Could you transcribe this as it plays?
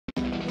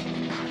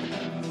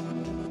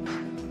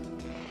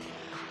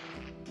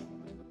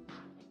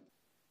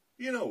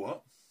You know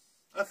what?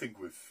 I think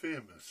we're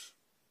famous.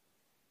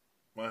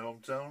 My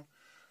hometown,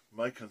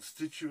 my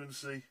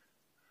constituency,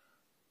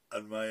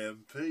 and my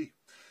MP.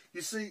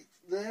 You see,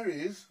 there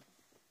is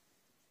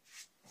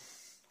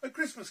a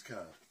Christmas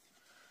card.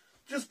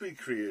 Just been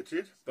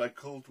created by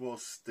Cold War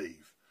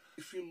Steve.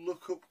 If you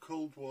look up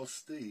Cold War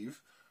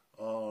Steve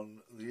on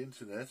the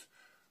internet,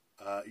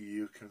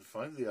 you can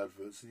find the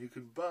adverts and you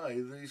can buy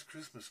these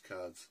Christmas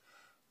cards.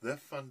 They're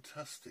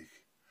fantastic.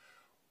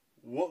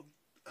 What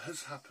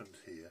has happened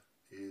here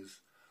is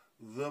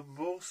the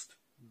most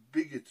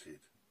bigoted,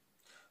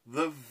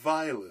 the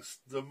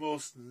vilest, the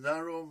most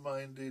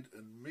narrow-minded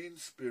and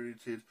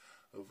mean-spirited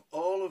of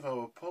all of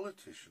our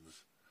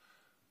politicians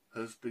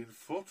has been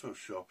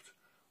photoshopped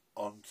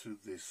onto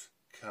this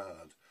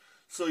card.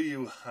 So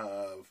you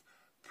have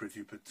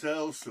Priti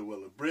Patel,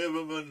 Suella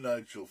Braverman,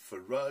 Nigel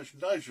Farage.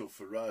 Nigel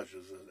Farage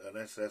as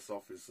an SS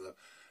officer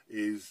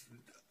is,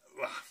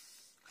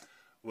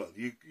 well,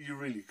 you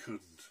really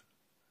couldn't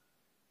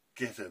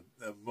get a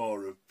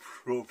more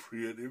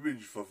appropriate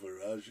image for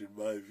Farage in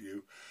my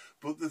view.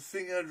 But the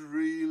thing I'd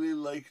really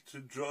like to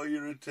draw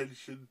your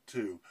attention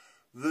to,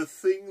 the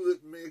thing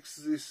that makes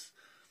this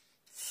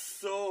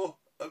so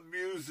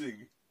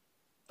amusing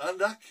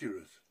and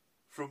accurate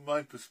from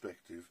my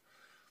perspective,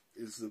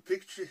 is the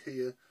picture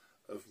here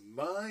of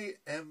my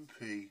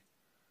MP,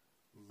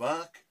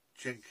 Mark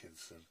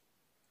Jenkinson,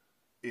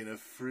 in a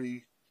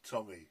Free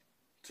Tommy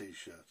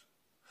t-shirt.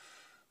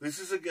 This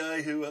is a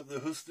guy who at the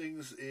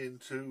hustings in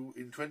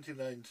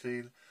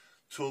 2019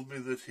 told me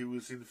that he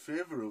was in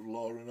favour of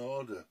law and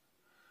order,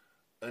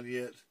 and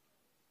yet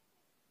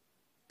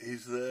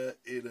he's there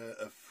in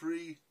a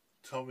Free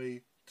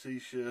Tommy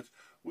t-shirt,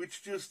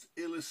 which just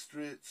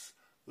illustrates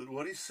that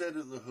what he said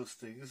at the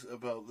hustings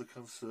about the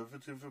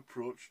Conservative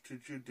approach to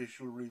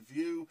judicial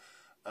review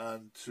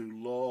and to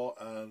law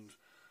and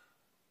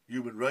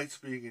human rights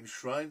being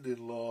enshrined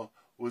in law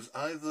was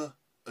either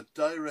a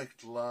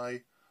direct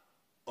lie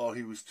or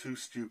he was too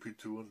stupid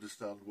to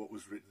understand what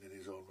was written in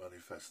his own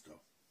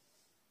manifesto.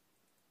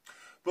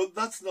 But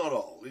that's not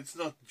all. It's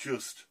not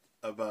just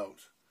about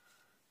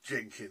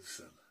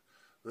Jenkinson.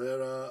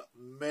 There are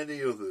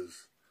many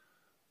others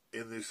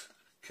in this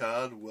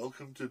card,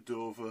 Welcome to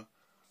Dover,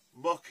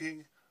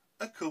 mocking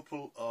a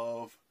couple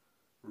of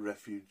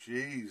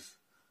refugees,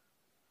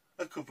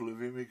 a couple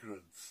of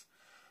immigrants,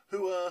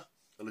 who are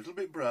a little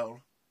bit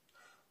brown.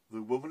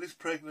 The woman is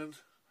pregnant,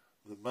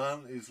 the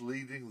man is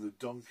leading the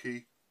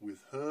donkey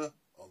with her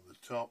on the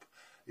top.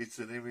 It's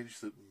an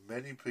image that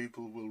many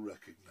people will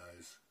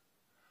recognise,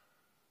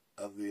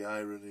 and the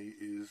irony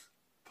is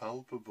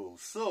palpable.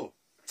 So,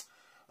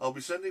 I'll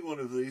be sending one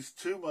of these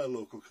to my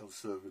local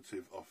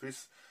Conservative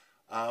office,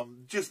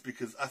 just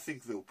because I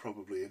think they'll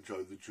probably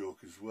enjoy the joke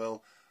as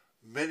well,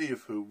 many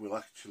of whom will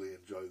actually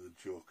enjoy the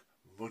joke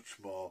much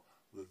more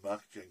than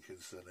Mark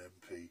Jenkinson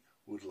MP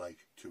would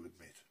like to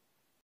admit.